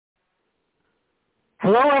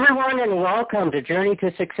Hello, everyone, and welcome to Journey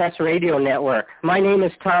to Success Radio Network. My name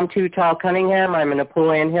is Tom Too Tall Cunningham. I'm a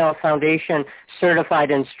Napoleon Hill Foundation certified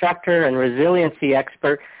instructor and resiliency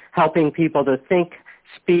expert, helping people to think,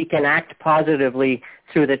 speak, and act positively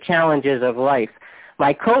through the challenges of life.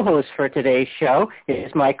 My co-host for today's show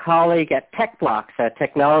is my colleague at TechBlocks, a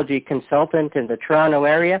technology consultant in the Toronto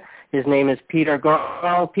area. His name is Peter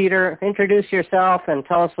Goral. Peter, introduce yourself and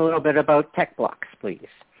tell us a little bit about TechBlocks, please.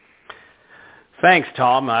 Thanks,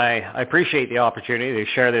 Tom. I appreciate the opportunity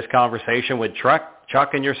to share this conversation with Chuck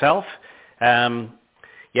and yourself.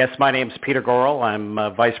 Yes, my name is Peter Goral. I'm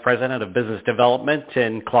Vice President of Business Development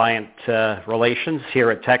and Client Relations here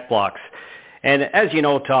at TechBlocks. And as you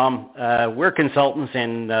know, Tom, we're consultants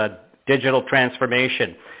in digital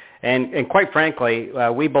transformation. And quite frankly,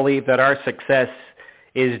 we believe that our success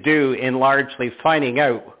is due in largely finding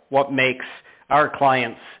out what makes our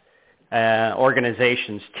clients'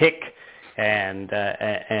 organizations tick and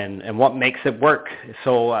what makes it work.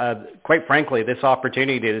 So quite frankly, this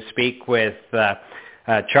opportunity to speak with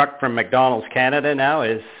Chuck from McDonald's Canada now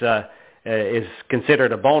is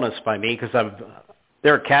considered a bonus by me because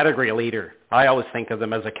they're a category leader. I always think of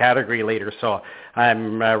them as a category leader, so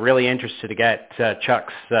I'm really interested to get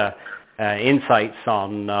Chuck's insights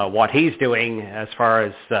on what he's doing as far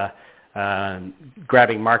as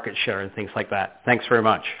grabbing market share and things like that. Thanks very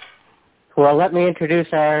much. Well, let me introduce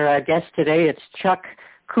our guest today. It's Chuck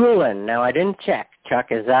Coolen. Now, I didn't check. Chuck,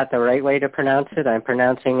 is that the right way to pronounce it? I'm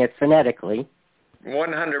pronouncing it phonetically.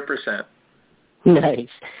 100%. Nice.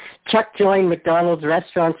 Chuck joined McDonald's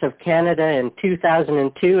Restaurants of Canada in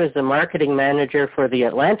 2002 as the marketing manager for the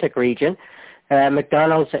Atlantic region.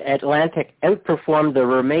 McDonald's Atlantic outperformed the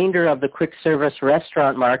remainder of the quick-service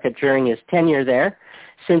restaurant market during his tenure there.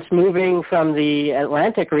 Since moving from the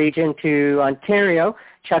Atlantic region to Ontario,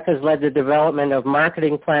 Chuck has led the development of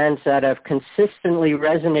marketing plans that have consistently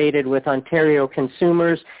resonated with Ontario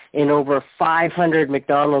consumers in over 500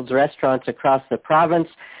 McDonald's restaurants across the province.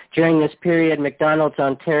 During this period, McDonald's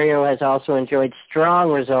Ontario has also enjoyed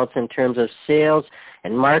strong results in terms of sales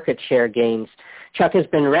and market share gains. Chuck has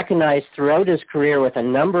been recognized throughout his career with a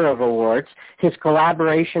number of awards. His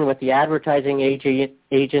collaboration with the advertising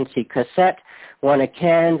agency Cossette won a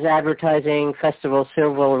Cannes Advertising Festival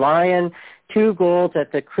Silver Lion, 2 golds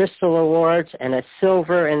at the Crystal Awards, and a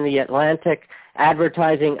silver in the Atlantic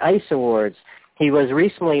Advertising Ice Awards. He was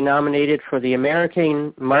recently nominated for the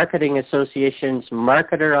American Marketing Association's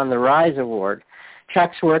Marketer on the Rise Award.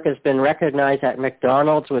 Chuck's work has been recognized at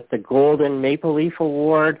McDonald's with the Golden Maple Leaf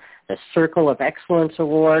Award, the Circle of Excellence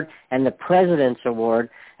Award, and the President's Award.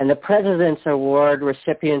 And the President's Award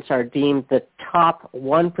recipients are deemed the top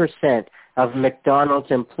 1% of McDonald's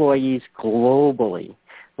employees globally.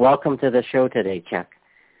 Welcome to the show today, Chuck.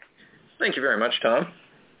 Thank you very much, Tom.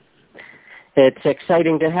 It's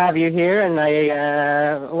exciting to have you here, and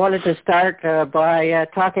I wanted to start by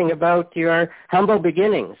talking about your humble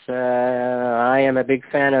beginnings. I am a big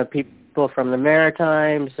fan of people from the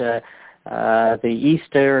Maritimes, the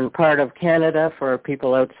eastern part of Canada, for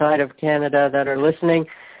people outside of Canada that are listening.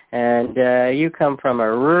 And you come from a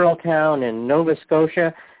rural town in Nova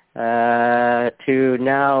Scotia to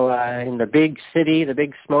now in the big city, the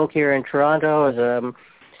big smoke here in Toronto as a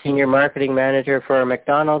senior marketing manager for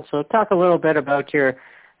McDonald's. So talk a little bit about your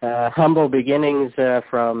humble beginnings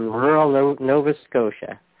from rural Nova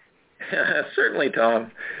Scotia. Certainly,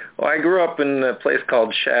 Tom. Well, I grew up in a place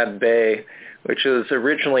called Shad Bay, which was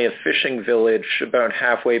originally a fishing village about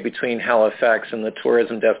halfway between Halifax and the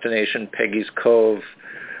tourism destination Peggy's Cove.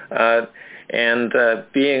 And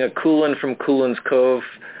being a Coolen from Coolen's Cove,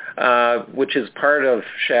 which is part of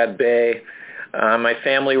Shad Bay, my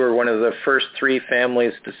family were one of the first 3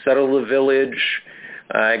 families to settle the village.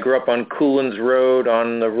 I grew up on Coolen's Road,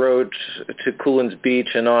 on the road to Coolen's Beach,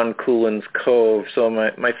 and on Coolen's Cove. So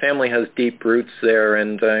my family has deep roots there,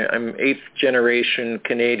 and I'm 8th generation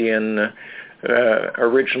Canadian,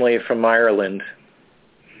 originally from Ireland.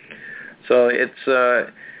 So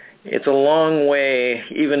it's a long way,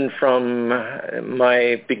 even from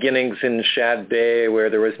my beginnings in Shad Bay, where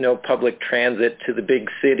there was no public transit to the big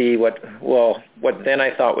city, what then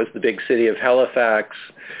I thought was the big city of Halifax.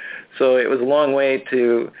 So it was a long way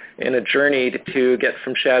in a journey to get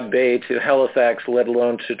from Shad Bay to Halifax, let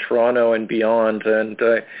alone to Toronto and beyond. And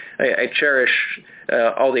I cherish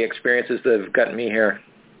all the experiences that have gotten me here.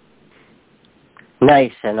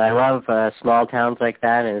 Nice, and I love small towns like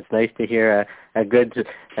that, and it's nice to hear a good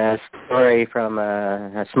story from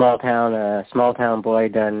a small town boy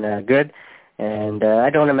done good. And I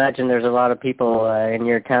don't imagine there's a lot of people in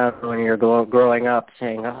your town when you're growing up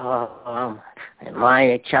saying,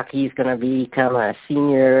 my Chucky's going to become a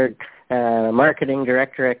senior marketing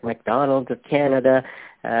director at McDonald's of Canada,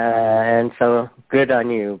 and so good on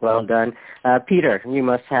you. Well done. Peter, you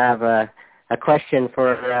must have a question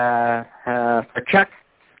for Chuck.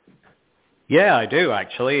 Yeah, I do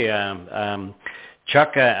actually.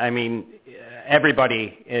 Chuck, I mean,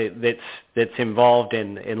 everybody that's involved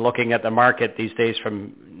in looking at the market these days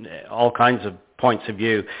from all kinds of points of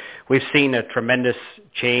view, we've seen a tremendous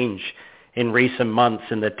change in recent months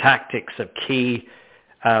in the tactics of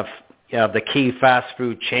the key fast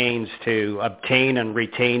food chains to obtain and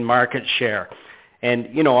retain market share, and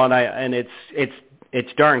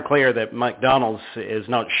it's darn clear that McDonald's is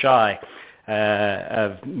not shy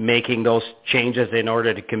of making those changes in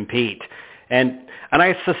order to compete. And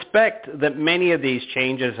I suspect that many of these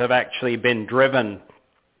changes have actually been driven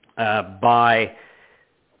by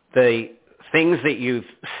the things that you've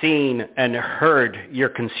seen and heard your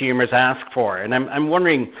consumers ask for. And I'm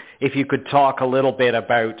wondering if you could talk a little bit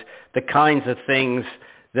about the kinds of things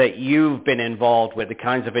that you've been involved with, the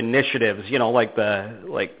kinds of initiatives, I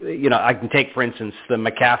can take, for instance, the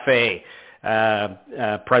McCafe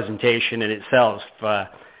presentation in itself.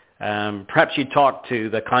 Perhaps you talk to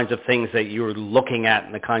the kinds of things that you were looking at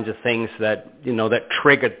and the kinds of things that, that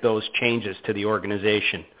triggered those changes to the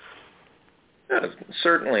organization.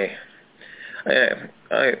 Certainly.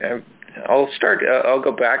 I'll start. I'll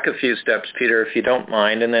go back a few steps, Peter, if you don't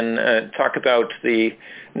mind, and then talk about the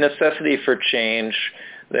necessity for change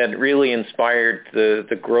that really inspired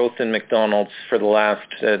the growth in McDonald's for the last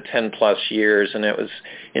 10 plus years. And it was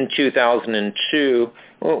in 2002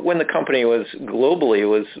 when the company was globally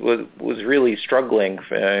was really struggling,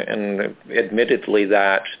 and admittedly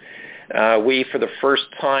that. We, for the first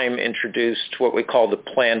time, introduced what we call the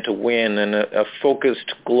Plan to Win, and a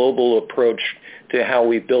focused global approach to how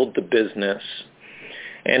we build the business.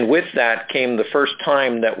 And with that came the first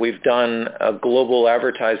time that we've done a global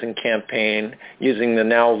advertising campaign using the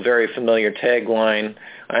now very familiar tagline,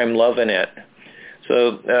 "I'm loving it."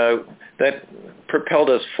 So that propelled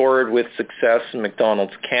us forward with success in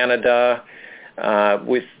McDonald's Canada.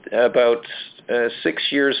 With about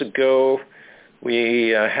 6 years ago, we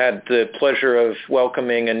had the pleasure of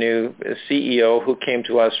welcoming a new CEO who came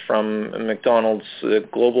to us from McDonald's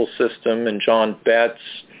global system, and John Betts.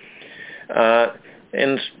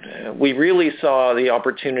 And we really saw the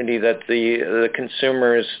opportunity that the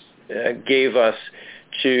consumers gave us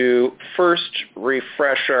to first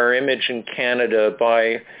refresh our image in Canada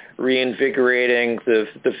by reinvigorating the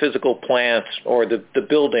physical plants or the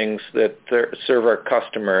buildings that serve our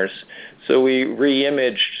customers. So we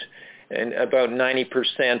re-imaged in about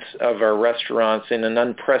 90% of our restaurants in an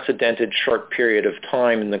unprecedented short period of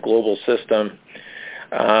time in the global system.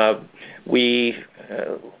 We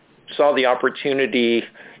saw the opportunity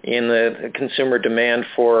in the consumer demand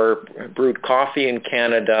for brewed coffee in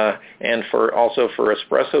Canada and also for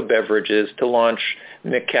espresso beverages to launch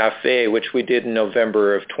McCafe, which we did in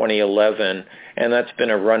November of 2011, and that's been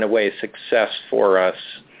a runaway success for us.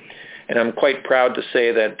 And I'm quite proud to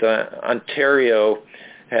say that Ontario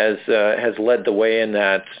has led the way in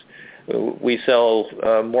that. We sell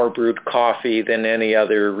more brewed coffee than any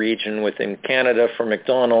other region within Canada for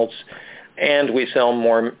McDonald's, and we sell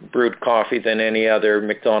more brewed coffee than any other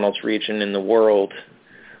McDonald's region in the world,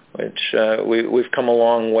 which we've come a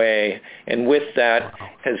long way. And with that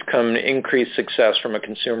has come increased success from a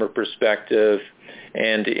consumer perspective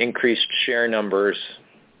and increased share numbers.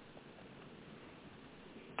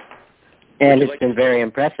 And it's been very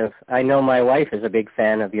impressive. I know my wife is a big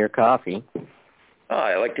fan of your coffee. Oh,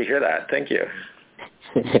 I like to hear that. Thank you.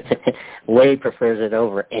 Way prefers it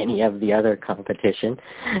over any of the other competition.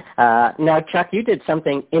 Now, Chuck, you did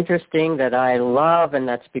something interesting that I love, and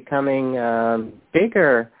that's becoming a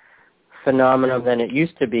bigger phenomenon than it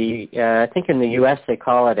used to be. I think in the U.S. they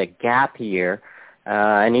call it a gap year,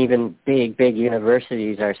 and even big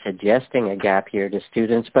universities are suggesting a gap year to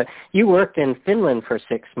students. But you worked in Finland for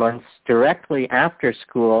 6 months directly after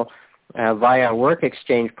school via a work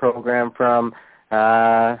exchange program from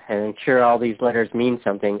and I'm sure all these letters mean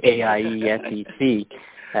something, AIESEC.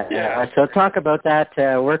 So talk about that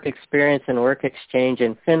work experience and work exchange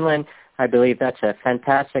in Finland. I believe that's a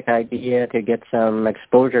fantastic idea to get some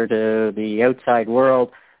exposure to the outside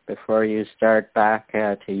world before you start back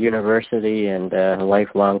to university and a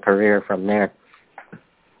lifelong career from there.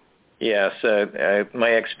 Yes, my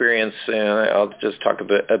experience, I'll just talk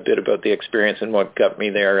a bit about the experience and what got me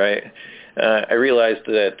there. I realized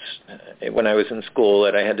that when I was in school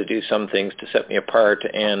that I had to do some things to set me apart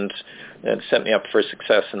and set me up for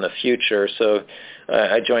success in the future. So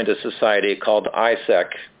I joined a society called ISEC,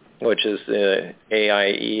 which is the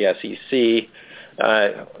AIESEC.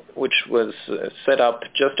 which was set up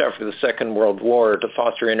just after the Second World War to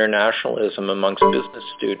foster internationalism amongst business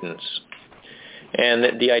students.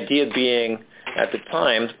 And the idea being at the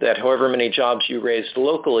time that however many jobs you raised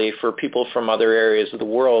locally for people from other areas of the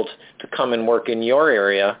world to come and work in your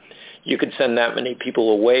area, you could send that many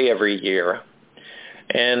people away every year.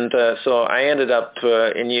 And so I ended up,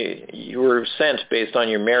 and you were sent based on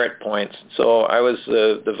your merit points. So I was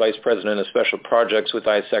the Vice President of Special Projects with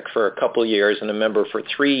ISEC for a couple years and a member for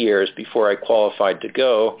 3 years before I qualified to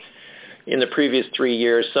go. In the previous 3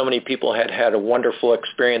 years, so many people had had a wonderful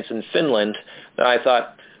experience in Finland that I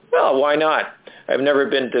thought, well, why not? I've never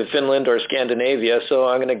been to Finland or Scandinavia, so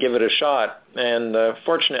I'm going to give it a shot. And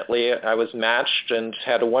fortunately, I was matched and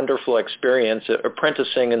had a wonderful experience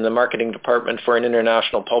apprenticing in the marketing department for an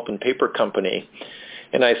international pulp and paper company.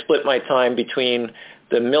 And I split my time between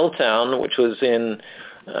the mill town, which was in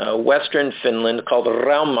western Finland called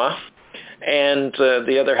Rauma, and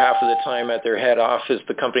the other half of the time at their head office,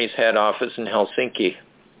 the company's head office in Helsinki.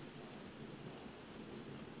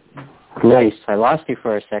 Nice. I lost you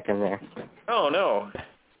for a second there. Oh, no.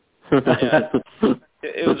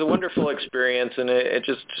 It was a wonderful experience, and it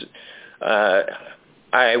just,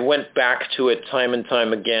 I went back to it time and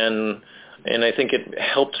time again, and I think it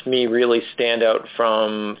helped me really stand out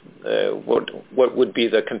from what would be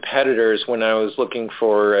the competitors when I was looking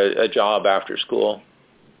for a job after school.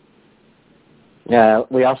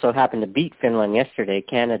 We also happened to beat Finland yesterday.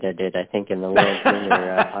 Canada did, I think, in the World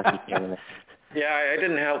Junior Hockey Tournament. Yeah, I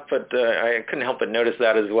couldn't help but notice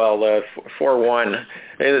that as well. 4-1.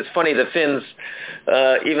 It's funny, the Finns,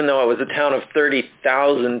 even though it was a town of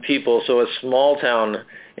 30,000 people, so a small town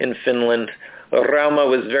in Finland, Rauma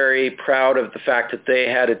was very proud of the fact that they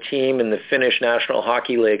had a team in the Finnish National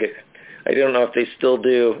Hockey League. I don't know if they still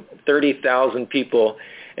do. 30,000 people.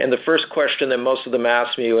 And the first question that most of them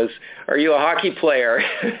asked me was, "Are you a hockey player?"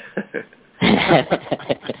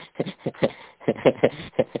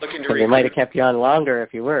 They might have kept you on longer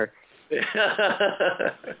if you were.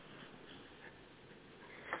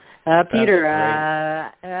 Peter,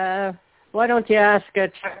 why don't you ask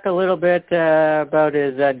Chuck a little bit about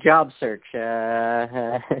his job search?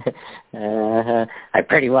 I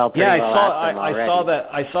pretty well asked him already.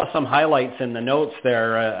 I saw some highlights in the notes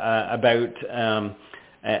there about,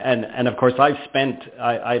 and of course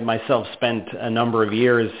I myself spent a number of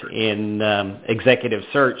years in executive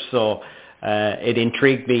search, so. It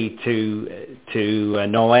intrigued me to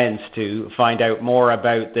no ends to find out more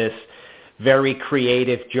about this very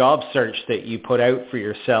creative job search that you put out for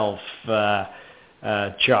yourself,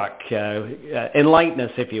 Chuck. Enlighten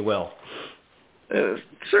us, if you will.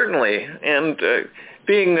 Certainly. And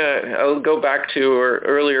I'll go back to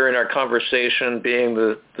earlier in our conversation, being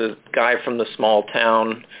the guy from the small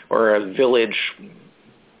town or a village,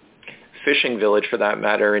 fishing village for that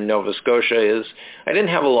matter, in Nova Scotia, is I didn't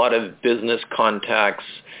have a lot of business contacts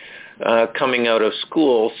coming out of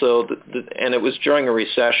school. So, and it was during a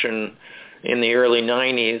recession in the early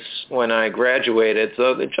 90s when I graduated,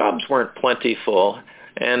 so the jobs weren't plentiful.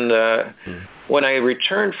 And when I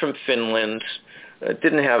returned from Finland,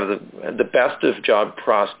 didn't have the best of job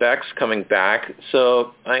prospects coming back.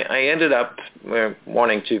 So I ended up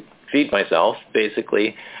wanting to feed myself,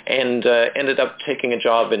 basically, and ended up taking a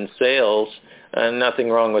job in sales. Nothing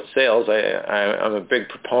wrong with sales. I'm a big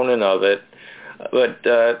proponent of it. But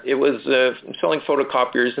it was selling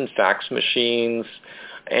photocopiers and fax machines,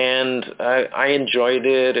 and I enjoyed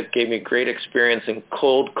it. It gave me great experience in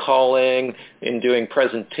cold calling, in doing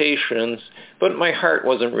presentations, but my heart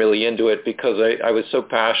wasn't really into it because I was so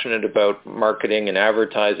passionate about marketing and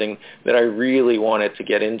advertising that I really wanted to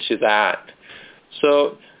get into that.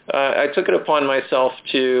 So I took it upon myself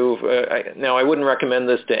to, now I wouldn't recommend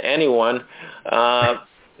this to anyone,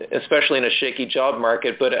 especially in a shaky job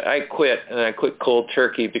market, but I quit, and I quit cold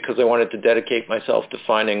turkey because I wanted to dedicate myself to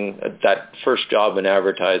finding that first job in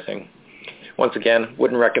advertising. Once again,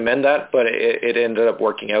 wouldn't recommend that, but it ended up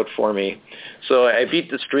working out for me. So I beat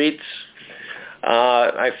the streets.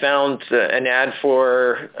 I found an ad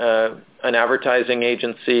for an advertising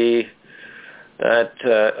agency that,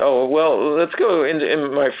 let's go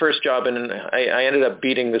in my first job, and I ended up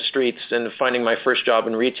beating the streets and finding my first job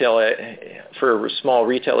in retail for a small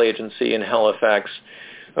retail agency in Halifax,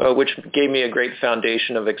 which gave me a great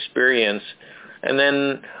foundation of experience. And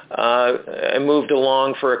then I moved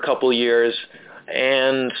along for a couple years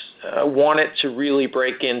and wanted to really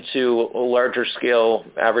break into a larger scale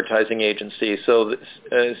advertising agency. So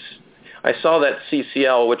I saw that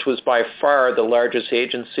CCL, which was by far the largest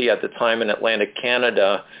agency at the time in Atlantic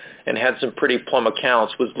Canada and had some pretty plum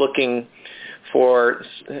accounts, was looking for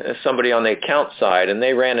somebody on the account side, and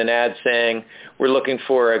they ran an ad saying, "We're looking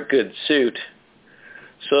for a good suit."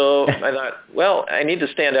 So I thought, well, I need to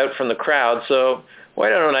stand out from the crowd, so why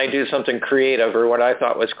don't I do something creative, or what I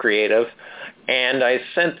thought was creative? And I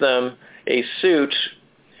sent them a suit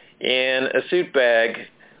in a suit bag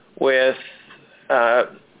with an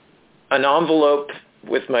envelope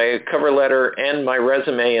with my cover letter and my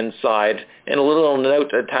resume inside, and a little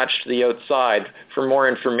note attached to the outside for more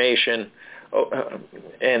information,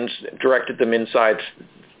 and directed them inside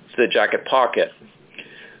the jacket pocket.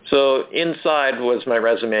 So inside was my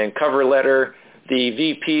resume and cover letter. The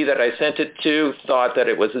VP that I sent it to thought that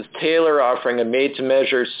it was his tailor offering a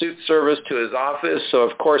made-to-measure suit service to his office, so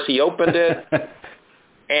of course he opened it,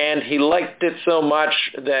 and he liked it so much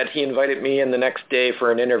that he invited me in the next day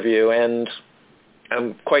for an interview, and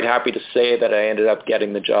I'm quite happy to say that I ended up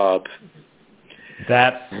getting the job.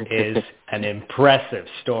 That is an impressive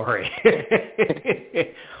story.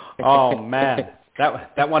 Oh, man.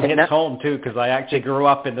 That one hits home too, because I actually grew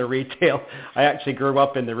up in the retail.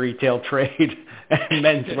 Trade, and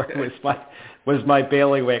menswear was my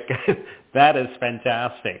bailiwick. That is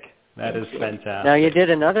fantastic. Now you did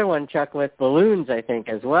another one, Chuck, with balloons, I think,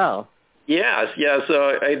 as well. Yes.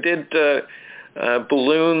 So I did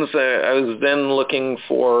balloons. I was then looking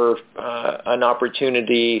for an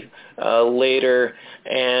opportunity later,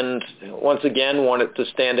 and once again wanted to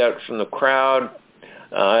stand out from the crowd.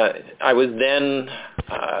 I was then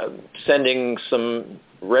sending some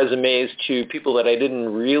resumes to people that I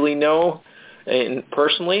didn't really know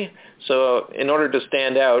personally. So in order to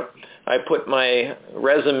stand out, I put my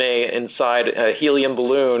resume inside a helium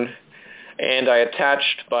balloon, and I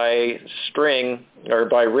attached by string or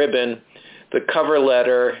by ribbon the cover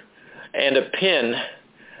letter and a pin.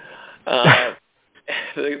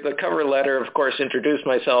 The cover letter, of course, introduced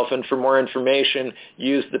myself, and for more information,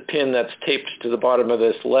 used the pin that's taped to the bottom of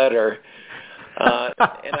this letter.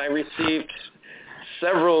 And I received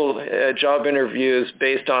several job interviews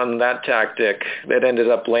based on that tactic that ended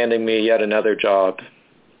up landing me yet another job.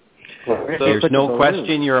 There's no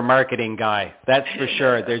question you're a marketing guy. That's for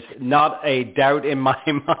sure. There's not a doubt in my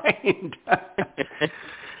mind.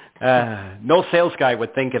 No sales guy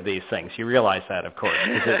would think of these things. You realize that, of course.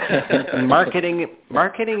 Marketing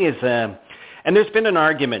is, and there's been an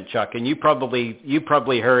argument, Chuck, and you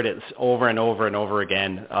probably heard it over and over and over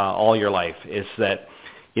again all your life, is that,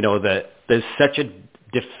 that there's such a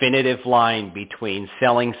definitive line between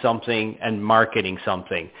selling something and marketing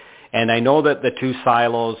something. And I know that the two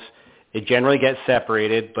silos, it generally gets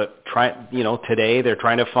separated, but today they're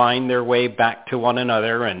trying to find their way back to one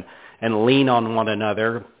another and lean on one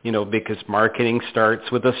another, because marketing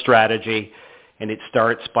starts with a strategy, and it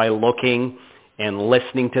starts by looking and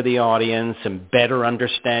listening to the audience and better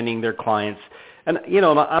understanding their clients. And,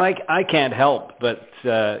 I can't help but,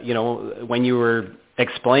 when you were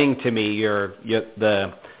explaining to me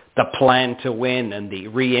the plan to win and the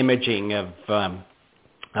re-imaging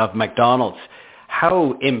of McDonald's,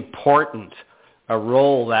 how important a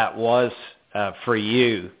role that was for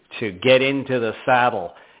you to get into the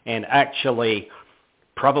saddle and actually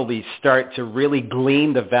probably start to really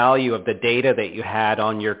glean the value of the data that you had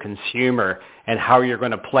on your consumer and how you're going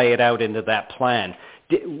to play it out into that plan.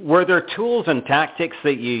 Were there tools and tactics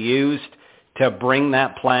that you used to bring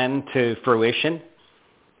that plan to fruition?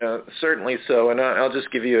 Certainly so, and I'll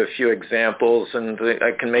just give you a few examples, and I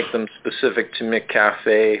can make them specific to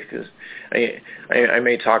McCafe, because I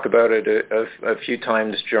may talk about it a few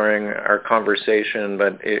times during our conversation,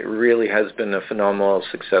 but it really has been a phenomenal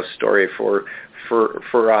success story for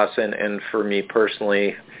us and for me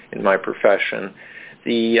personally in my profession.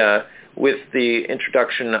 With the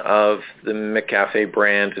introduction of the McCafe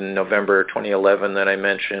brand in November 2011 that I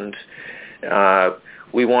mentioned,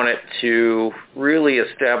 we wanted to really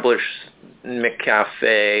establish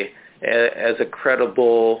McCafe as a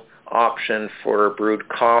credible option for brewed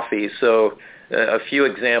coffee. So a few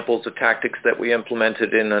examples of tactics that we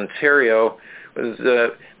implemented in Ontario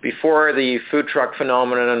was before the food truck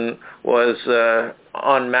phenomenon was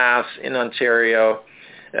en masse in Ontario,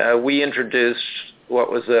 we introduced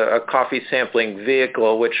what was a coffee sampling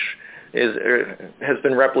vehicle, which has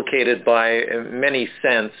been replicated by many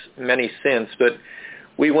since, but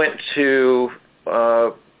we went to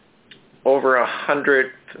over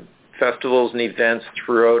 100 festivals and events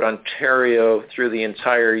throughout Ontario through the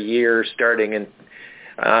entire year, starting in,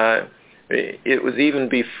 it was even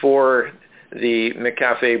before the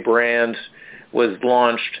McCafe brand was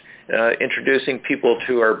launched, introducing people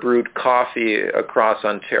to our brewed coffee across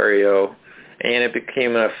Ontario, and it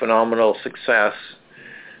became a phenomenal success.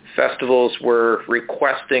 Festivals were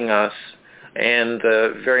requesting us and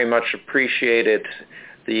very much appreciated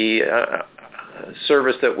the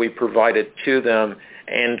service that we provided to them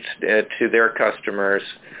and to their customers.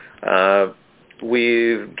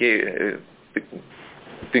 We've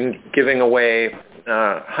been giving away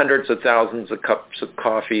hundreds of thousands of cups of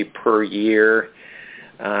coffee per year.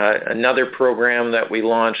 Another program that we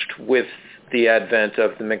launched with the advent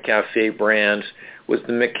of the McCafe brand was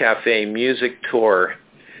the McCafe Music Tour.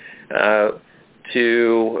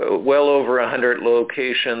 To well over 100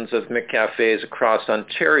 locations of McCafes across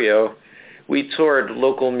Ontario, we toured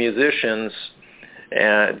local musicians,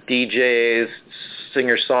 DJs,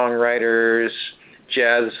 singer-songwriters,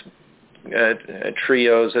 jazz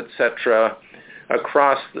trios, etc.,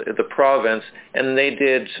 across the province, and they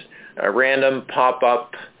did random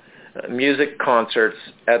pop-up music concerts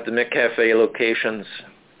at the McCafe locations.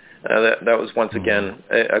 That was once again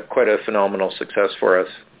quite a phenomenal success for us.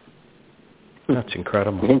 That's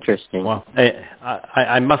incredible. Interesting. Well,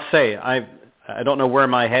 I must say, I don't know where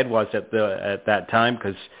my head was at that time,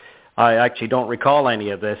 because I actually don't recall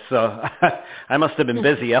any of this. So I must have been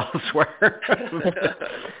busy elsewhere.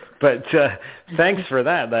 But thanks for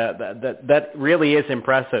that. That really is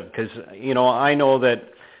impressive, because I know that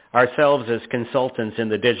ourselves as consultants in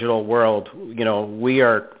the digital world, we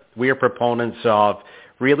are proponents of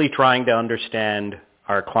really trying to understand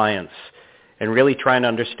our clients and really trying to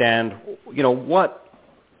understand, what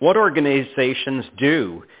organizations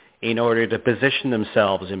do in order to position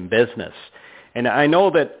themselves in business. And I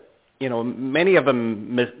know that, many of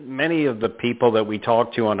the people that we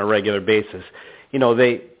talk to on a regular basis,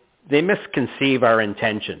 they misconceive our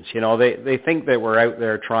intentions. They think that we're out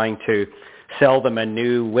there trying to sell them a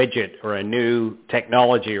new widget or a new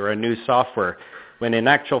technology or a new software, when in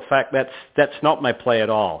actual fact that's not my play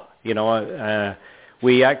at all.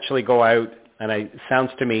 We actually go out, and it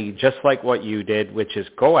sounds to me just like what you did, which is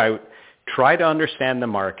go out, try to understand the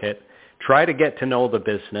market, try to get to know the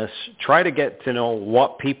business, try to get to know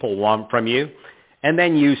what people want from you, and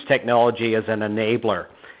then use technology as an enabler.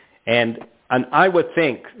 And I would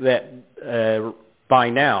think that by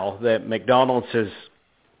now that McDonald's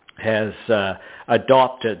has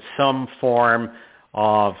adopted some form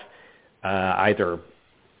of either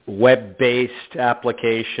web-based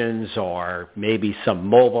applications or maybe some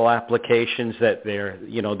mobile applications that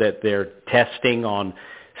they're testing on,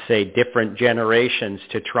 say, different generations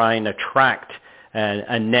to try and attract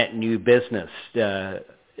a net new business.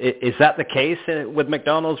 Is that the case with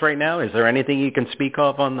McDonald's right now? Is there anything you can speak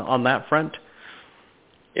of on that front?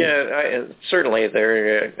 Yeah, certainly.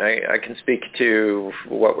 I can speak to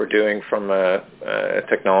what we're doing from a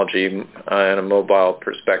technology and a mobile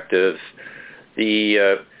perspective.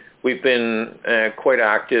 We've been quite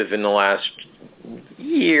active in the last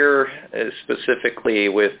year, specifically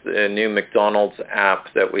with a new McDonald's app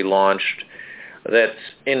that we launched. That's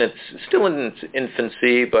still in its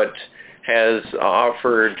infancy, but has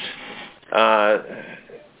offered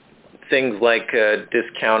things like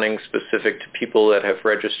discounting specific to people that have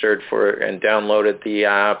registered for and downloaded the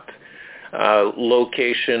app.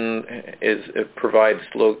 Location provides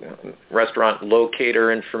restaurant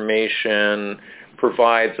locator information,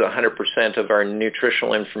 provides 100% of our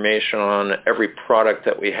nutritional information on every product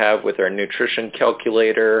that we have with our nutrition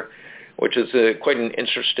calculator, which is quite an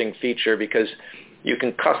interesting feature, because you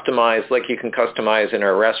can customize, like you can customize in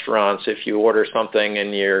our restaurants. If you order something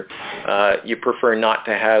and you prefer not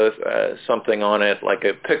to have something on it like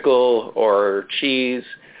a pickle or cheese,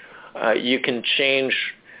 you can change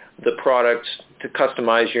the product to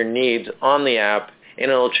customize your needs on the app,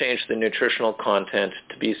 and it'll change the nutritional content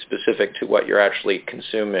to be specific to what you're actually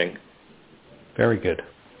consuming. Very good.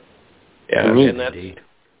 Yeah, and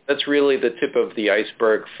that's really the tip of the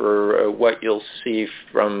iceberg for what you'll see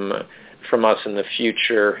from us in the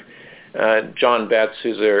future. John Betts,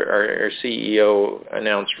 who's our CEO,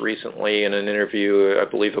 announced recently in an interview, I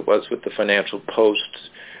believe it was with the Financial Post,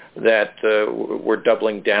 that we're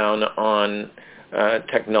doubling down on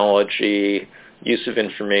technology, use of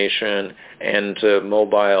information, and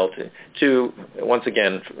mobile to once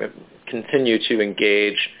again continue to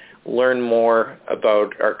engage, learn more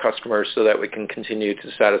about our customers so that we can continue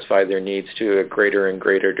to satisfy their needs to a greater and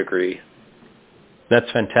greater degree. That's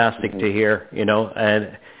fantastic to hear,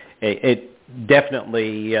 and it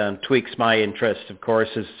definitely tweaks my interest, of course.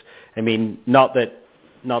 Not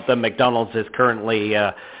that McDonald's is currently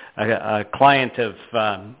a client of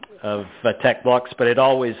TechBlocks, but it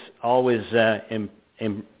always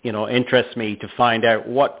interests me to find out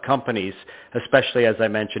what companies, especially as I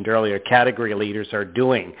mentioned earlier, category leaders are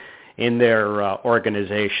doing in their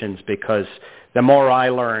organizations, because the more I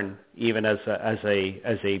learn, even as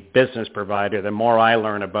a business provider, the more I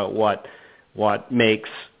learn about what what makes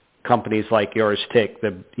companies like yours tick.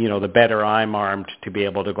 The better I'm armed to be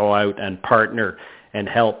able to go out and partner and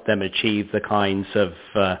help them achieve the kinds of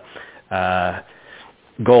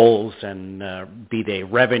goals, and be they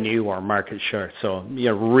revenue or market share. So,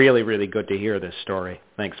 really, really good to hear this story.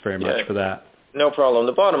 Thanks very much for that. No problem.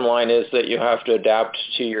 The bottom line is that you have to adapt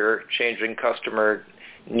to your changing customer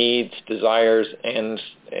needs, desires, and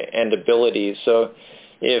abilities. So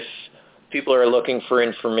if people are looking for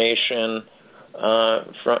information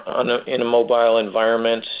in a mobile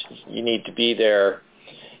environment, you need to be there.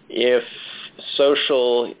 If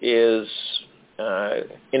social is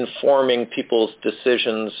informing people's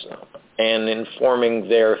decisions and informing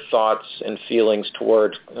their thoughts and feelings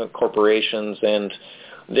toward corporations and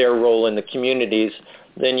their role in the communities,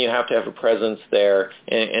 then you have to have a presence there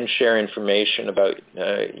and share information about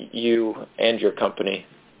you and your company.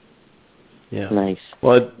 Yeah. Nice.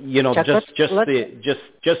 Well, Chuck,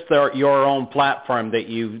 your own platform that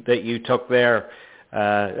you took there,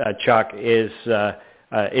 Chuck, is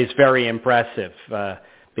very impressive.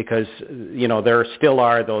 Because there still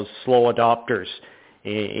are those slow adopters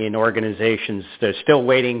in organizations. They're still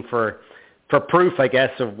waiting for proof, I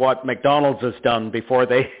guess, of what McDonald's has done before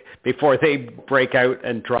they break out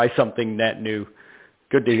and try something net new.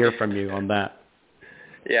 Good to hear from you on that.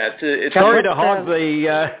 Yeah, it's sorry to hog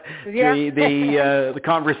the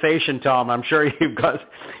conversation, Tom. I'm sure you've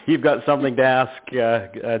got something to ask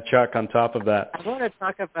Chuck on top of that. I want to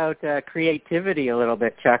talk about creativity a little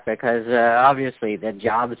bit, Chuck, because obviously the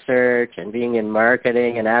job search and being in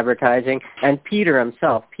marketing and advertising, and Peter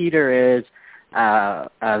himself. Peter is a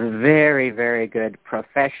very, very good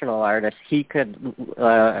professional artist. He could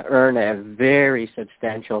earn a very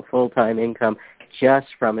substantial full-time income just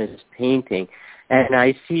from his painting. And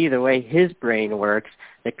I see the way his brain works,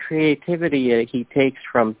 the creativity he takes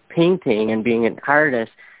from painting and being an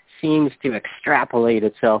artist seems to extrapolate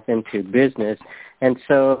itself into business. And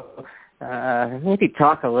so maybe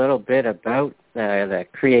talk a little bit about the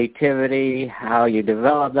creativity, how you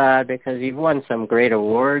develop that, because you've won some great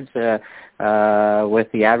awards with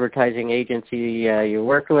the advertising agency you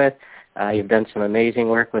work with. You've done some amazing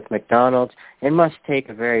work with McDonald's. It must take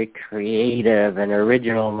a very creative and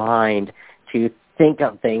original mind to think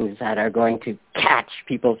of things that are going to catch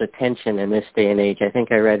people's attention in this day and age. I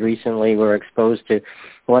think I read recently we're exposed to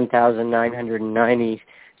 1,990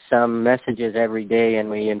 some messages every day, and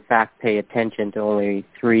we in fact pay attention to only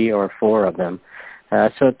 3 or 4 of them.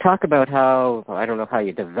 So talk about how, I don't know how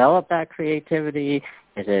you develop that creativity.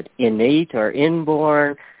 Is it innate or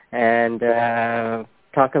inborn? And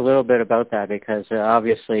talk a little bit about that, because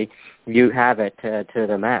obviously you have it to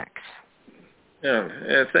the max.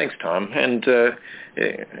 Yeah, thanks, Tom, and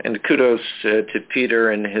kudos to Peter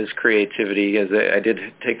and his creativity. As I did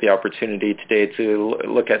take the opportunity today to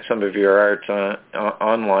look at some of your art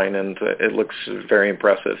online, and it looks very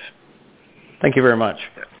impressive. Thank you very much.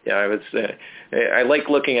 Yeah, I like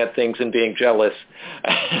looking at things and being jealous.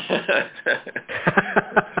 That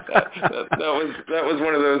was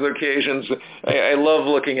one of those occasions. I love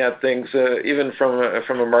looking at things, even from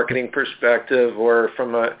a marketing perspective or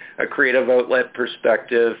from a creative outlet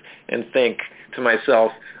perspective, and think to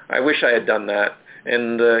myself, I wish I had done that.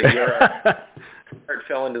 And your art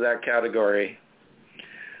fell into that category.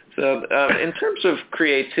 So in terms of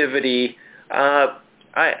creativity,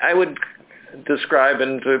 I would describe,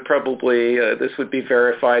 and probably this would be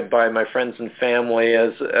verified by my friends and family,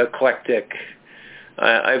 as eclectic.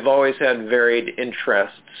 I've always had varied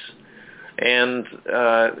interests, and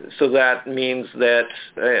so that means that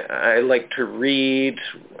I like to read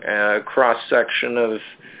a cross-section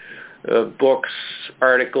of books,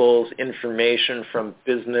 articles, information from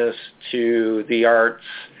business to the arts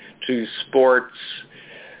to sports.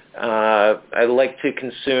 I like to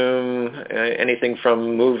consume anything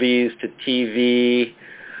from movies to TV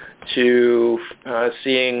to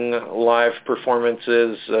seeing live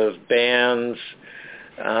performances of bands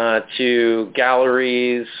to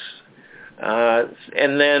galleries,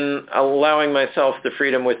 and then allowing myself the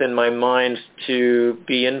freedom within my mind to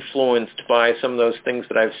be influenced by some of those things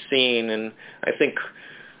that I've seen. And I think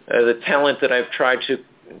the talent that I've tried to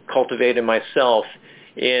cultivate in myself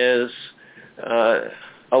is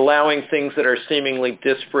allowing things that are seemingly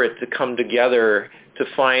disparate to come together to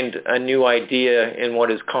find a new idea in what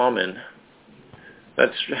is common.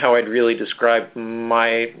 That's how I'd really describe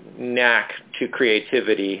my knack to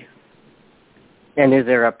creativity. And is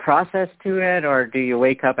there a process to it, or do you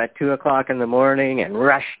wake up at 2 o'clock in the morning and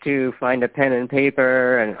rush to find a pen and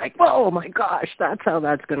paper and like, whoa, my gosh, that's how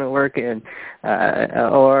that's going to work in?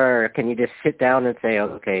 Or can you just sit down and say,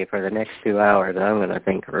 okay, for the next 2 hours, I'm going to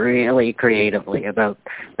think really creatively about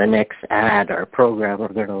the next ad or program we're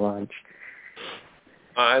going to launch?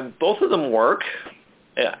 Both of them work.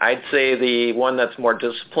 I'd say the one that's more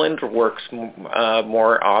disciplined works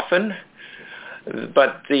more often.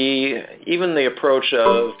 But even the approach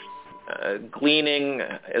of gleaning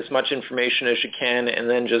as much information as you can and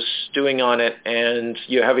then just stewing on it and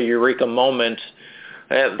you have a eureka moment,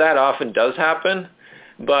 that often does happen.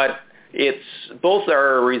 But both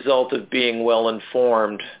are a result of being well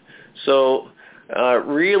informed. So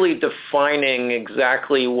really defining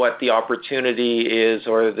exactly what the opportunity is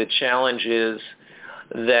or the challenge is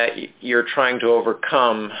that you're trying to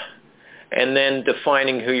overcome, and then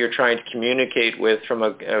defining who you're trying to communicate with from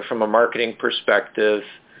a marketing perspective,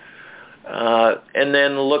 and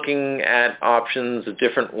then looking at options of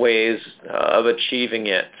different ways of achieving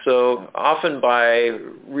it. So often by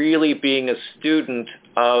really being a student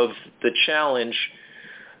of the challenge,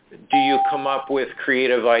 do you come up with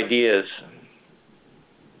creative ideas?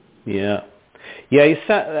 Yeah. You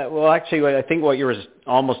said, well, actually, I think what you were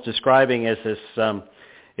almost describing is this,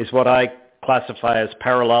 is what I classify as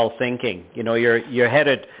parallel thinking. You know, you're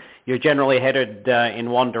generally headed in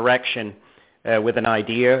one direction with an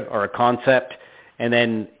idea or a concept, and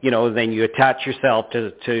then you attach yourself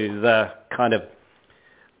to the kind of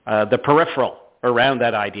the peripheral around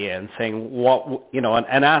that idea and saying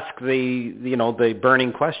and ask the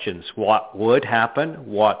burning questions. What would happen?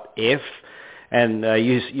 What if? And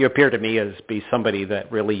you appear to me as be somebody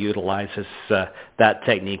that really utilizes that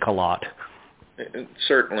technique a lot.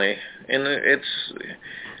 Certainly, and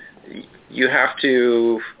you have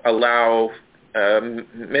to allow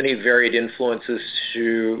many varied influences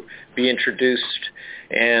to be introduced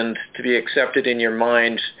and to be accepted in your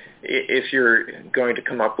mind if you're going to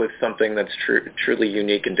come up with something that's truly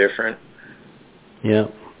unique and different. Yeah.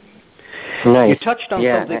 Nice. You touched on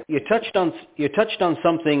something. You touched on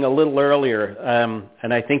something a little earlier,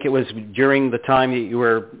 and I think it was during the time that you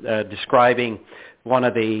were describing one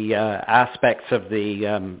of the aspects of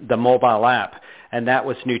the mobile app, and that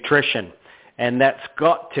was nutrition. And that's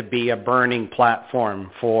got to be a burning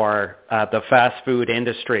platform for the fast food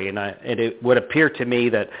industry. And it would appear to me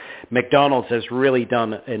that McDonald's has really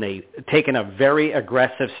taken a very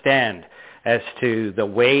aggressive stand as to the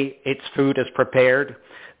way its food is prepared,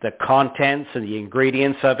 the contents and the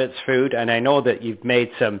ingredients of its food. And I know that you've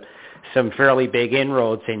made some fairly big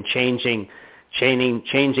inroads in changing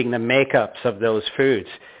the makeups of those foods.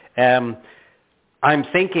 I'm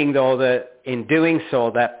thinking, though, that in doing so,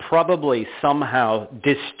 that probably somehow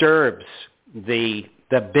disturbs the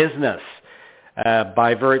business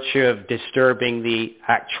by virtue of disturbing the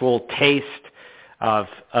actual taste of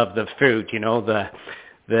the food. You know,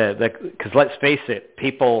 because let's face it,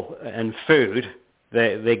 people and food,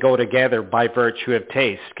 they go together by virtue of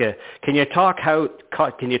taste. Can you talk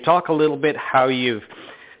a little bit how you've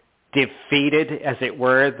defeated, as it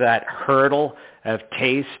were, that hurdle of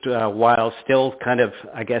taste while still kind of,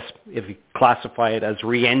 I guess, if you classify it as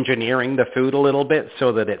re-engineering the food a little bit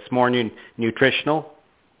so that it's more nutritional?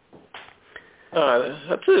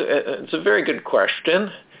 It's a very good question.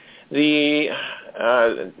 You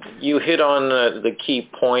hit on the key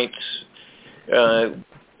points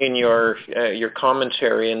in your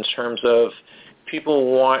commentary in terms of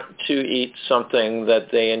people want to eat something that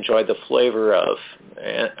they enjoy the flavor of,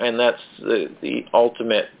 and that's the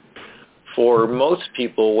ultimate for most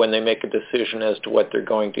people when they make a decision as to what they're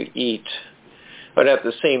going to eat. But at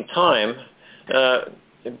the same time,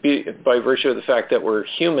 by virtue of the fact that we're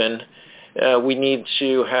human, we need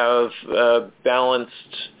to have balanced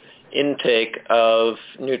intake of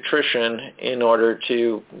nutrition in order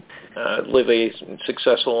to live a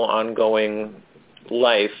successful, ongoing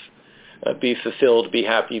life, be fulfilled, be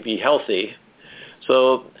happy, be healthy.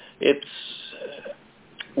 So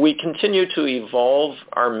we continue to evolve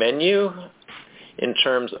our menu in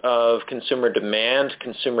terms of consumer demand,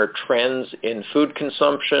 consumer trends in food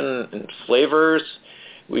consumption and flavors.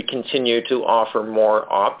 We continue to offer more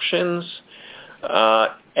options.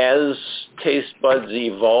 As taste buds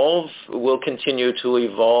evolve, we'll continue to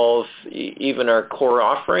evolve even our core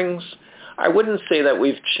offerings. I wouldn't say that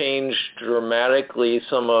we've changed dramatically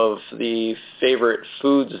some of the favorite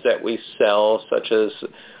foods that we sell, such as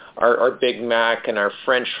our Big Mac and our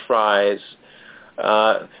French fries.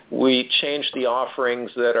 We change the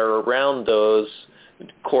offerings that are around those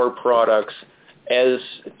core products as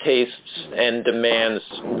tastes and demands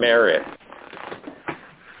merit.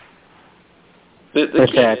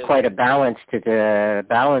 It's quite a balancing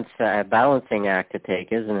act to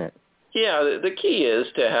take, isn't it? Yeah, the key is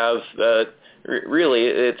to have really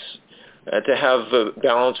it's to have a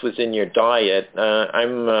balance within your diet.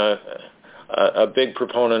 I'm a big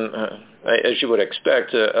proponent, as you would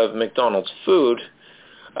expect, of McDonald's food.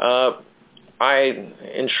 I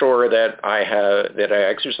ensure that I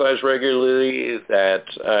exercise regularly, that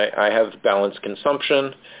I have balanced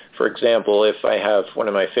consumption. For example, if I have one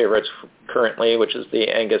of my favorites currently, which is the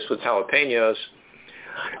Angus with jalapenos,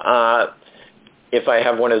 if I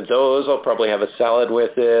have one of those, I'll probably have a salad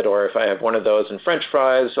with it, or if I have one of those and French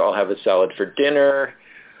fries, I'll have a salad for dinner.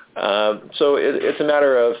 So it's a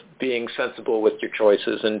matter of being sensible with your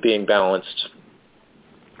choices and being balanced.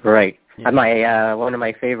 Right. One of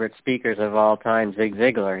my favorite speakers of all time, Zig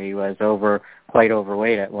Ziglar, he was quite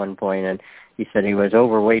overweight at one point, and he said he was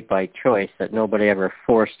overweight by choice, that nobody ever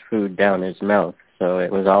forced food down his mouth. So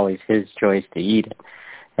it was always his choice to eat it.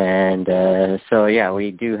 And so, yeah,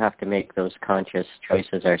 we do have to make those conscious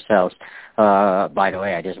choices ourselves. By the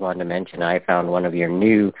way, I just wanted to mention I found one of your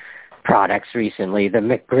new products recently, the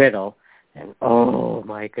McGriddle. And, oh,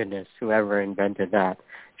 my goodness, whoever invented that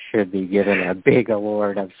should be given a big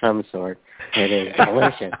award of some sort. It is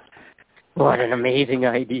delicious. What an amazing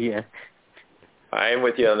idea. I'm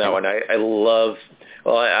with you on that one. I love.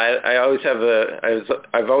 Well, I always have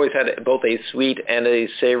I've always had both a sweet and a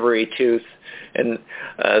savory tooth, and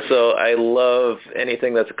so I love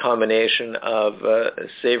anything that's a combination of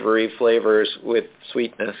savory flavors with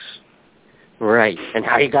sweetness. Right, and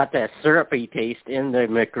how you got that syrupy taste in the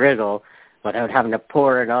McGriddle without having to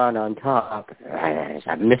pour it on top. It's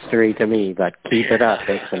a mystery to me, but keep it up.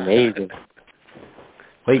 It's amazing.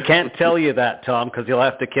 Well, he can't tell you that, Tom, because he'll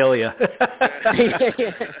have to kill you.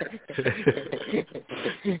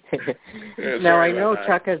 Now, I know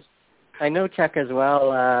Chuck as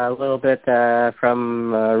well, a little bit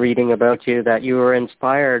from reading about you, that you were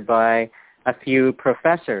inspired by a few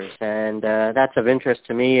professors, and that's of interest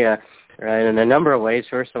to me in a number of ways.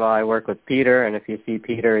 First of all, I work with Peter, and if you see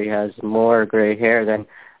Peter, he has more gray hair than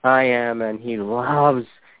I am, and he loves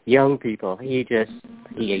young people. He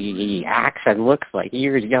acts and looks like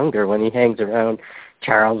years younger when he hangs around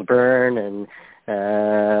Charles Byrne and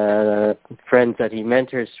friends that he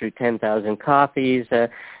mentors through 10,000 Coffees.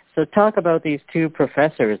 So talk about these two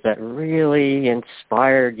professors that really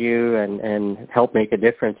inspired you and helped make a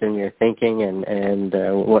difference in your thinking and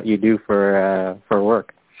what you do for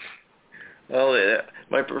work. Well,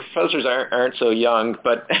 my professors aren't so young,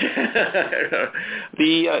 but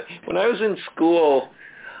when I was in school,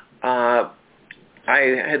 I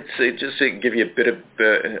had just to give you a bit of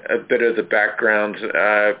the background.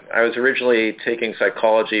 I was originally taking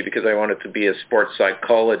psychology because I wanted to be a sports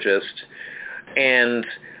psychologist, and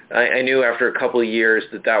I knew after a couple of years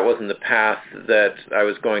that wasn't the path that I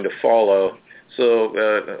was going to follow. So,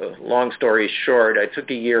 long story short, I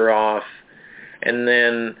took a year off, and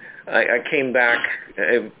then I came back.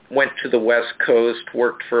 I went to the West Coast,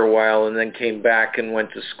 worked for a while, and then came back and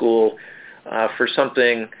went to school for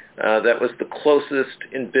something that was the closest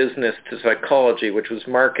in business to psychology, which was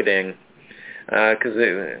marketing, because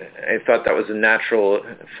I thought that was a natural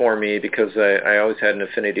for me because I always had an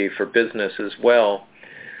affinity for business as well.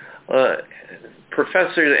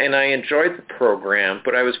 Professors, and I enjoyed the program,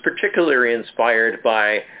 but I was particularly inspired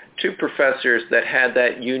by two professors that had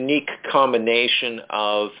that unique combination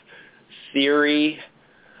of theory,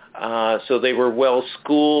 so they were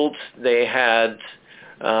well-schooled, they had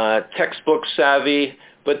textbook savvy,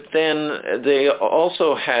 but then they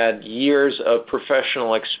also had years of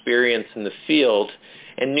professional experience in the field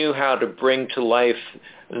and knew how to bring to life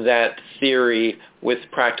that theory with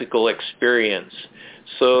practical experience.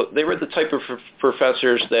 So they were the type of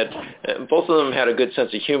professors that both of them had a good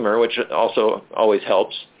sense of humor, which also always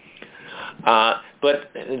helps.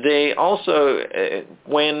 But they also,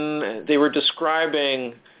 when they were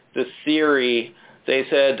describing the theory, they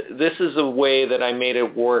said, this is a way that I made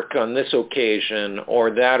it work on this occasion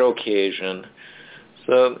or that occasion.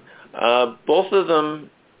 So both of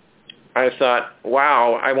them, I thought,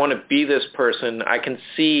 wow, I want to be this person. I can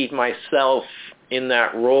see myself in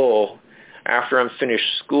that role after I'm finished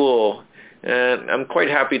school. And I'm quite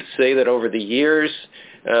happy to say that over the years,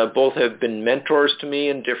 both have been mentors to me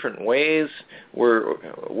in different ways.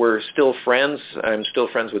 We're still friends. I'm still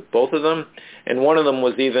friends with both of them. And one of them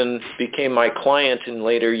became my client in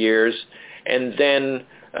later years, and then,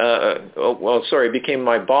 became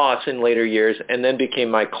my boss in later years, and then became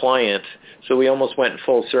my client. So we almost went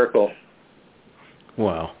full circle.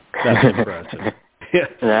 Wow, that's impressive.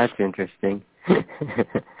 That's interesting.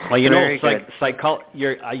 Well,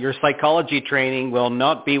 your psychology training will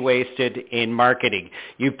not be wasted in marketing.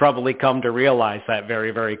 You've probably come to realize that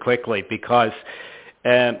very, very quickly, because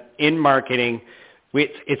in marketing,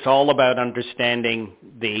 it's all about understanding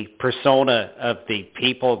the persona of the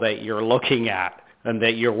people that you're looking at and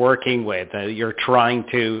that you're working with, you're trying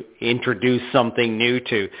to introduce something new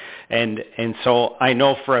to. And so I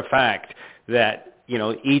know for a fact that,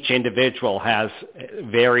 each individual has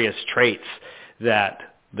various traits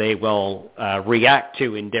that they will react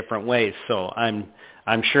to in different ways. So I'm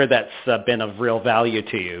sure that's been of real value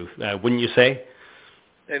to you, wouldn't you say?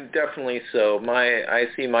 And definitely so. I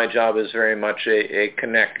see my job as very much a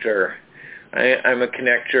connector. I'm a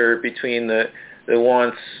connector between the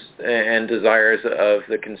wants and desires of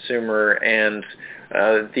the consumer and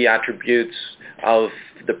the attributes of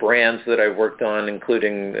the brands that I've worked on,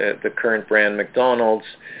 including the current brand McDonald's,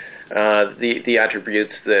 the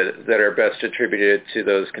attributes that are best attributed to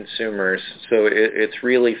those consumers. So it's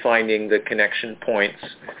really finding the connection points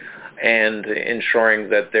and ensuring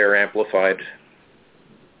that they're amplified.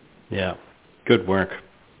 Yeah, good work.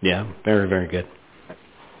 Yeah, very, very good.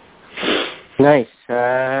 Nice.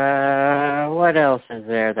 What else is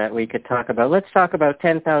there that we could talk about? Let's talk about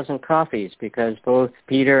 10,000 Coffees, because both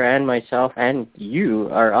Peter and myself and you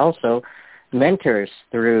are also mentors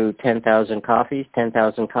through 10,000 Coffees,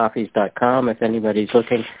 10,000coffees.com, if anybody's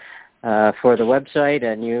looking for the website,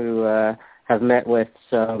 and you have met with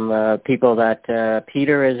some people that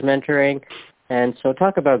Peter is mentoring. And so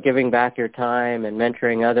talk about giving back your time and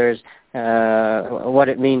mentoring others, what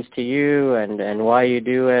it means to you and why you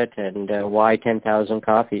do it, and why 10,000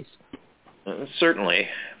 Coffees. Certainly.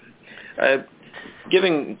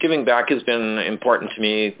 Giving back has been important to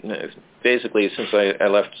me basically since I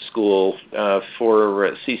left school.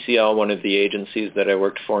 For CCL, one of the agencies that I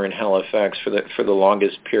worked for in Halifax for the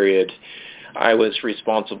longest period, I was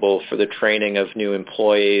responsible for the training of new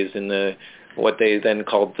employees in what they then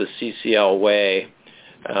called the CCL way.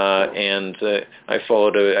 And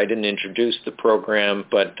I didn't introduce the program,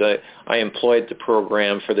 but I employed the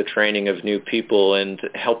program for the training of new people and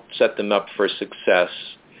helped set them up for success.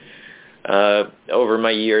 Over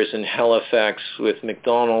my years in Halifax with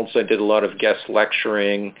McDonald's, I did a lot of guest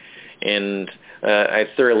lecturing, and I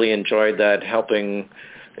thoroughly enjoyed that, helping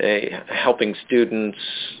students,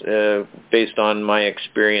 based on my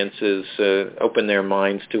experiences, open their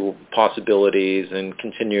minds to possibilities and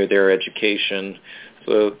continue their education.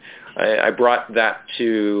 So I brought that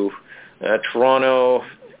to Toronto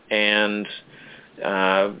and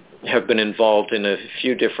have been involved in a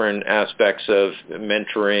few different aspects of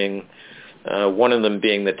mentoring, one of them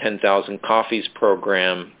being the 10,000 Coffees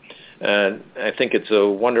program. I think it's a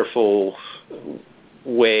wonderful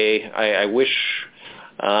way. I wish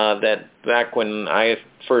that back when I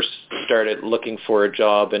first started looking for a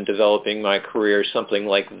job and developing my career, something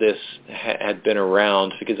like this had been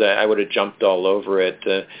around, because I would have jumped all over it.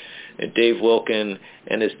 Dave Wilkin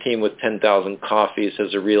and his team with 10,000 Coffees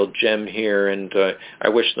has a real gem here, and I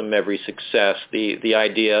wish them every success. The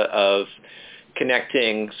idea of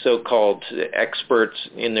connecting so-called experts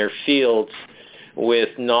in their fields with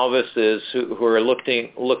novices who are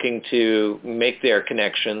looking to make their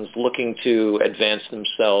connections, looking to advance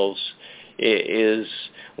themselves, is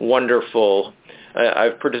wonderful.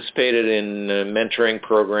 I've participated in mentoring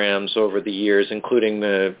programs over the years, including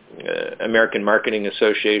the American Marketing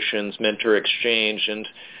Association's Mentor Exchange,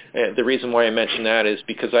 and the reason why I mention that is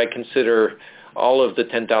because I consider all of the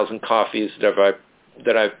 10,000 Coffees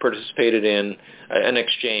that I've participated in an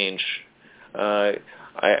exchange.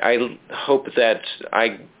 I hope that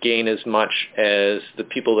I gain as much as the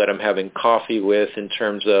people that I'm having coffee with in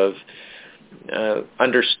terms of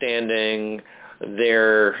understanding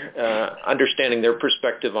their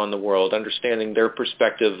perspective on the world, understanding their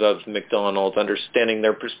perspective of McDonald's, understanding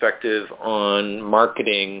their perspective on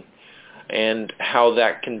marketing, and how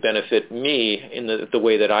that can benefit me in the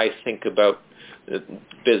way that I think about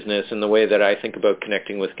business and the way that I think about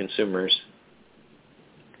connecting with consumers.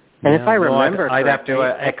 And if I remember, I'd have to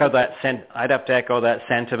echo that. I'd have to echo that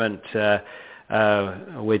sentiment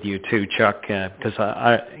with you too, Chuck, because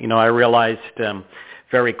I realized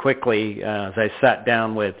very quickly as I sat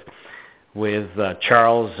down with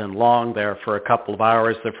Charles and Long there for a couple of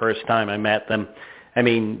hours the first time I met them. I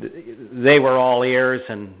mean, they were all ears,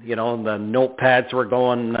 and the notepads were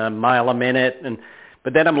going a mile a minute,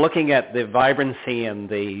 but then I'm looking at the vibrancy and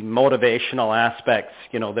the motivational aspects,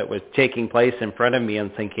 that was taking place in front of me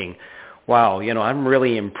and thinking, wow, I'm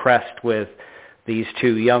really impressed with these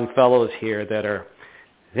two young fellows here that are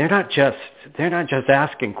they're not just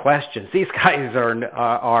asking questions. These guys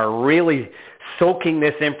are really soaking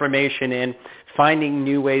this information in, finding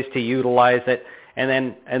new ways to utilize it, and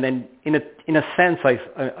then in a sense,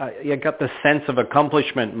 I got the sense of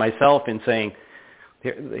accomplishment myself in saying,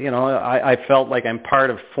 I felt like I'm part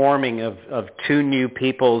of forming of two new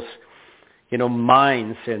people's,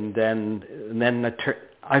 minds, and then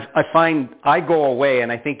I find I go away,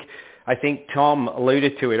 and I think Tom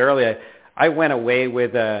alluded to it earlier. I went away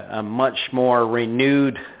with a much more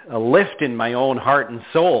renewed lift in my own heart and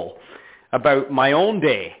soul about my own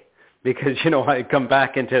day, because I come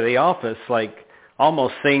back into the office like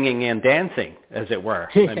almost singing and dancing, as it were.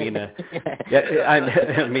 I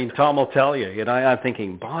mean, Tom will tell you. I'm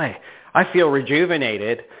thinking, boy, I feel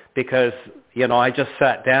rejuvenated because I just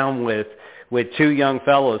sat down with two young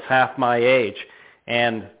fellows half my age,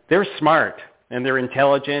 and they're smart and they're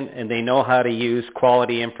intelligent and they know how to use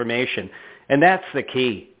quality information, and that's the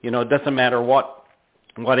key. It doesn't matter what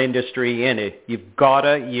industry you're in it. You've got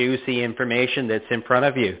to use the information that's in front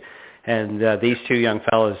of you. And these two young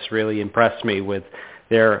fellows really impressed me with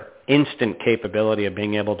their instant capability of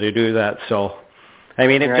being able to do that. So, I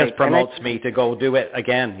mean, it just promotes me to go do it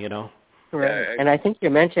again, Right. And I think you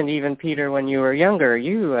mentioned even, Peter, when you were younger,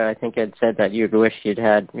 you, I think, had said that you'd wish you'd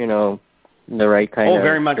had, the right kind of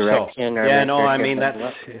very much direction. So. Yeah, no, I mean,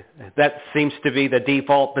 that seems to be the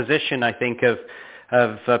default position, I think,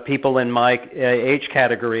 of people in my age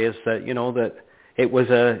category, is that, that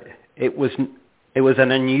it was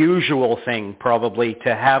an unusual thing probably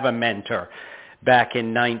to have a mentor back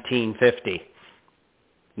in 1950,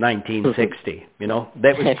 1960.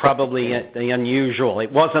 That was probably the unusual.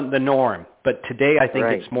 It wasn't the norm, but today I think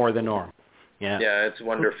it's more the norm. Yeah. Yeah, it's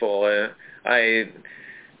wonderful. I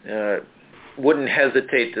wouldn't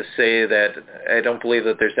hesitate to say that I don't believe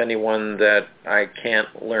that there's anyone that I can't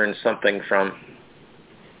learn something from.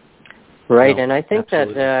 Right, No, and I think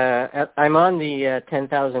absolutely. that I'm on the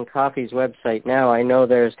 10,000 Coffees website now. I know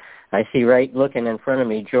I see right looking in front of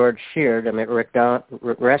me, George Sheard, a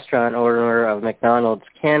restaurant owner of McDonald's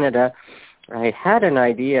Canada. I had an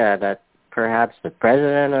idea that perhaps the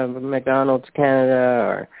president of McDonald's Canada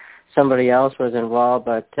or somebody else was involved,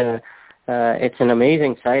 but it's an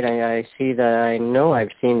amazing site. I see that. I know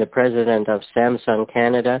I've seen the president of Samsung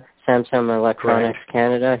Canada, Samsung Electronics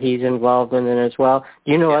Canada. He's involved in it as well.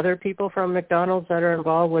 Do you know other people from McDonald's that are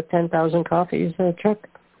involved with 10,000 Coffees, Chuck?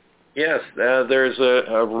 Yes, there's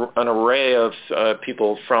an array of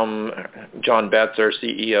people, from John Betts, our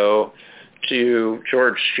CEO, to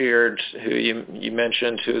George Sheard, who you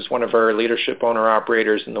mentioned, who's one of our leadership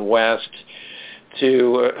owner-operators in the West,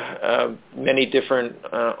 to many different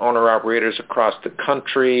owner-operators across the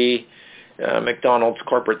country, McDonald's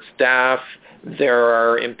corporate staff. There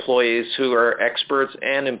are employees who are experts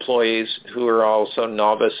and employees who are also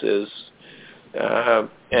novices.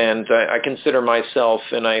 And I consider myself,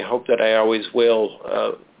 and I hope that I always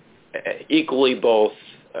will, equally both.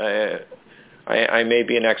 I may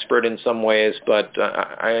be an expert in some ways, but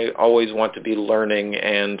I always want to be learning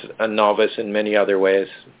and a novice in many other ways.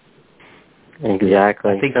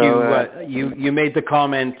 Exactly. I think you made the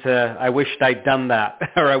comment, I wished I'd done that,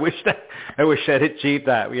 or I wish I'd achieved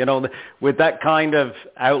that. With that kind of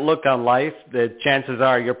outlook on life, the chances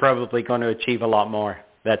are you're probably going to achieve a lot more.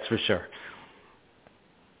 That's for sure.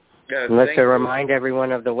 Let's remind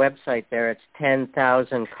everyone of the website there. It's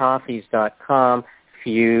 10,000coffees.com if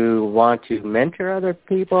you want to mentor other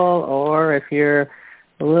people, or if you're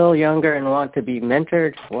a little younger and want to be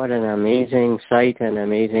mentored. What an amazing site and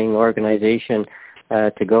amazing organization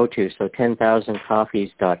to go to. So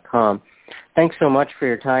 10,000coffees.com. Thanks so much for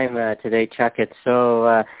your time today, Chuck. It's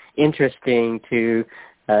so interesting to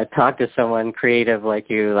talk to someone creative like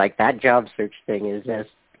you. Like, that job search thing is just,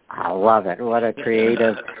 I love it. What a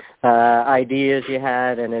creative ideas you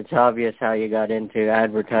had, and it's obvious how you got into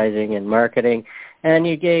advertising and marketing. And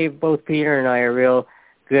you gave both Peter and I a real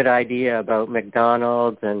good idea about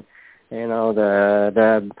McDonald's and,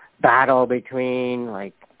 the battle between,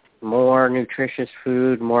 like, more nutritious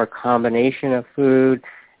food, more combination of food,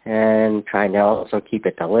 and trying to also keep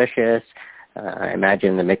it delicious. I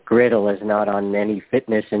imagine the McGriddle is not on many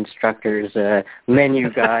fitness instructors'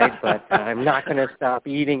 menu guide, but I'm not going to stop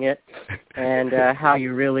eating it. And how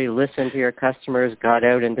you really listened to your customers, got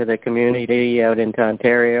out into the community, out into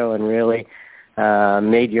Ontario, and really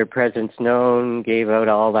made your presence known, gave out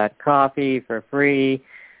all that coffee for free,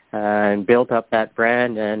 and built up that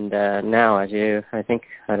brand. And now, I don't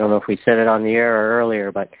know if we said it on the air or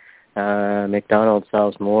earlier, but McDonald's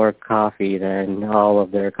sells more coffee than all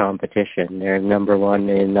of their competition. They're number one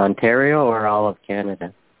in Ontario or all of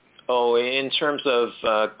Canada. Oh, in terms of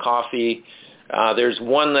coffee, There's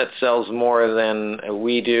one that sells more than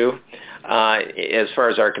we do. As far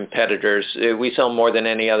as our competitors, we sell more than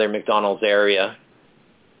any other McDonald's area.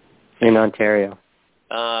 In Ontario?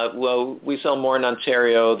 Well, we sell more in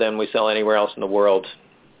Ontario than we sell anywhere else in the world.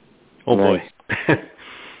 Oh, boy.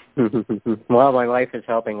 Well, my wife is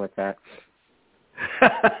helping with that. I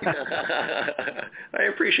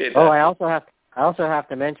appreciate that. Oh, I also have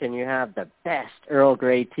to mention you have the best Earl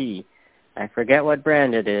Grey tea. I forget what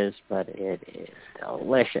brand it is, but it is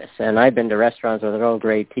delicious. And I've been to restaurants with Earl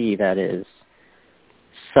Grey tea that is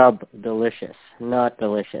sub-delicious, not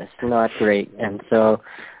delicious, not great. And so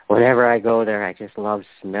whenever I go there, I just love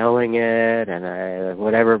smelling it, and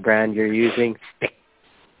whatever brand you're using.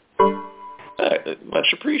 Much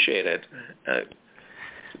appreciated.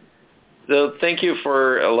 So thank you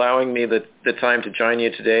for allowing me the time to join you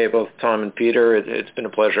today, both Tom and Peter. It's been a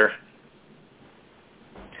pleasure.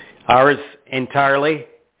 Ours entirely,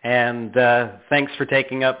 and thanks for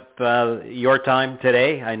taking up your time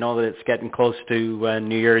today. I know that it's getting close to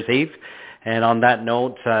New Year's Eve, and on that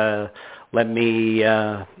note, let me,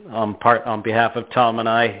 on behalf of Tom and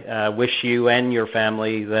I, wish you and your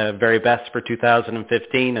family the very best for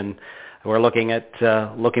 2015, and we're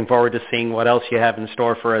looking forward to seeing what else you have in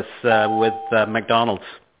store for us with McDonald's.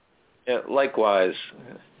 Yeah, likewise.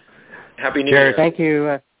 Happy New Cheers.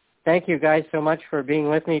 Year. Thank you guys so much for being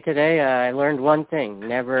with me today. I learned one thing: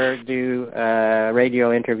 never do a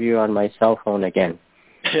radio interview on my cell phone again.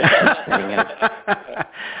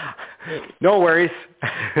 No worries.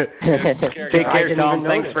 Take care, Tom.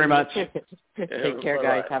 Thanks very much. Take care,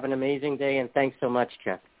 guys. Have an amazing day, and thanks so much,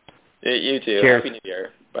 Chuck. You too. Cheers. Happy New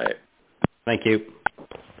Year. Bye. Thank you.